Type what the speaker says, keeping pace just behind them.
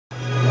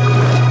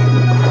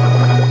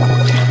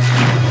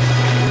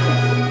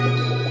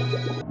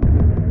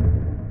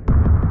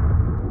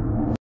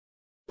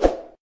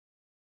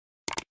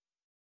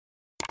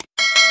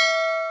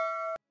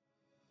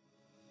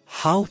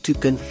How to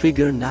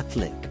configure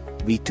Netlink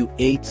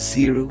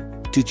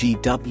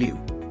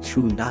V2802GW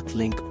through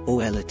Netlink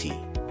OLT.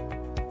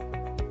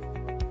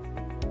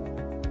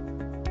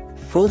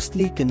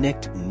 Firstly,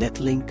 connect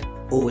Netlink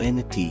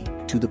ONT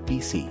to the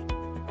PC.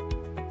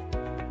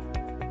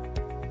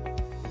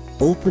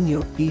 Open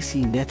your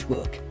PC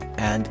network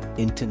and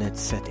internet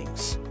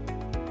settings.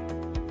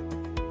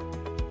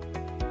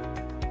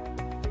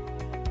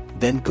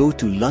 Then go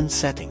to LAN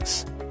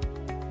settings.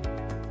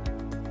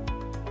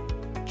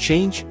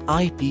 Change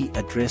IP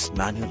address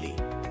manually.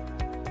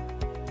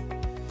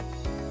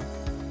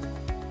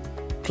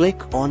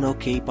 Click on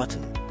OK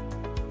button.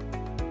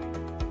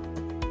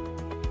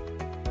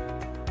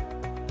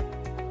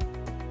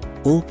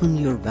 Open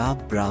your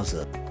web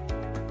browser.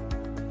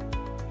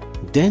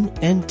 Then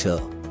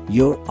enter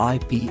your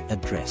IP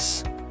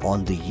address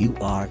on the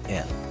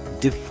URL.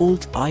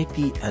 Default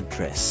IP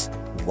address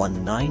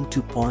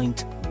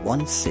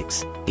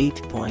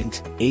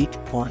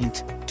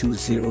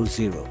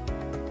 192.168.8.200.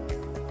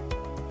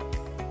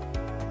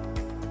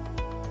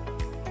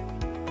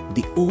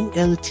 The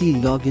OLT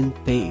login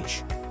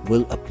page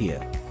will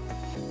appear.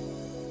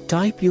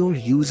 Type your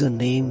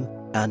username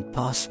and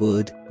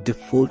password.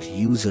 Default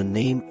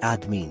username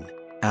admin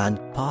and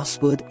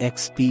password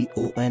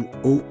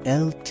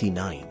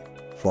XPONOLT9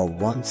 for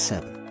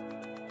 17.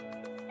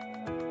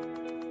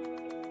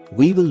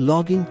 We will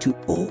log in to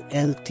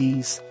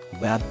OLT's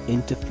web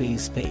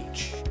interface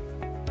page.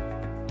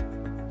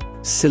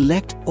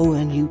 Select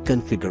ONU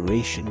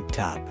configuration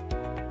tab.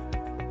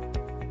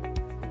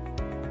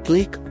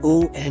 Click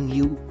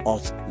ONU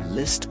auth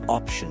list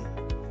option.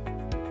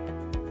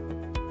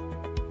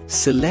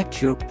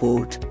 Select your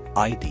port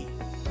ID.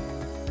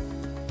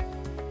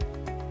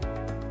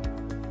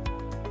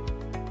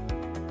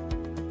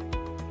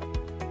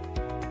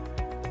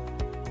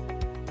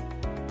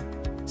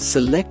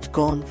 Select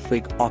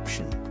config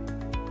option.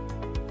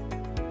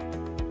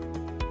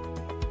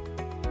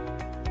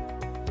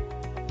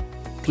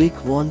 Click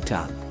one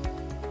tab.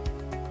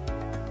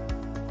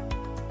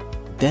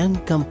 Then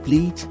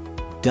complete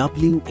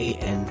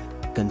WAN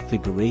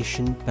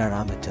configuration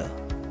parameter.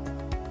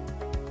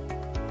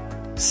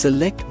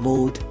 Select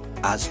mode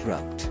as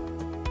route.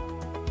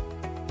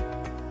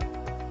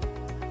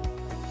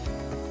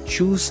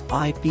 Choose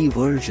IP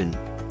version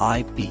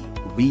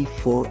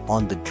IPv4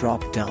 on the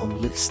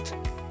drop-down list.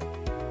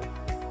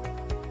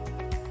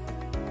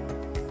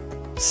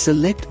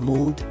 Select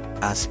mode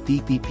as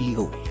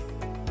PPPoE.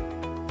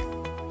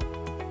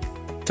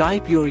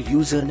 Type your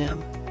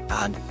username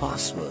and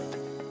password.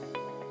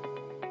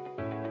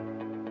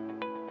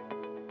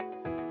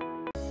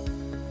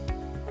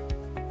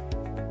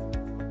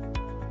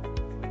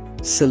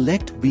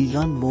 Select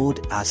VLAN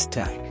mode as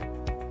tag.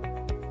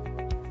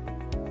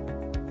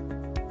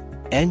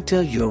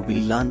 Enter your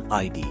VLAN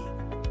ID.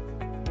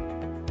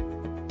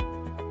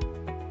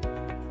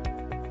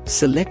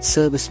 Select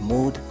service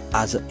mode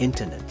as an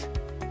internet.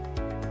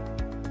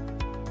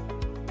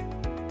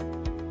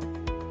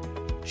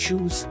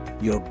 Choose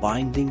your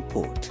binding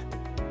port.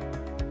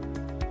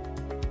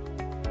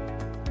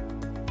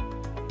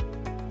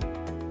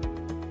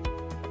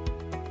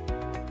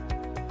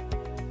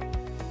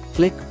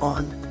 Click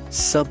on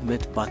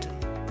Submit button.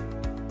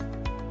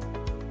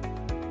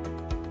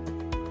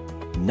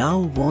 Now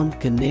one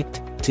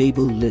connect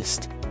table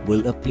list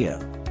will appear.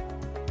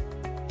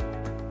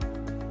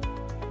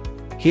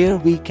 Here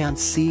we can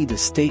see the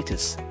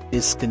status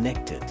is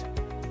connected.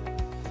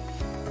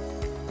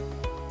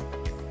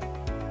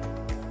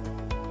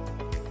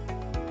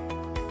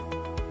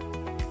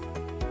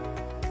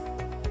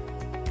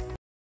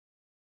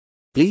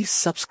 Please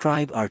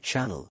subscribe our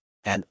channel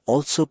and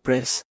also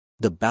press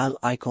the bell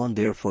icon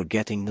there for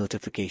getting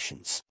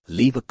notifications.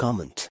 Leave a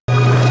comment.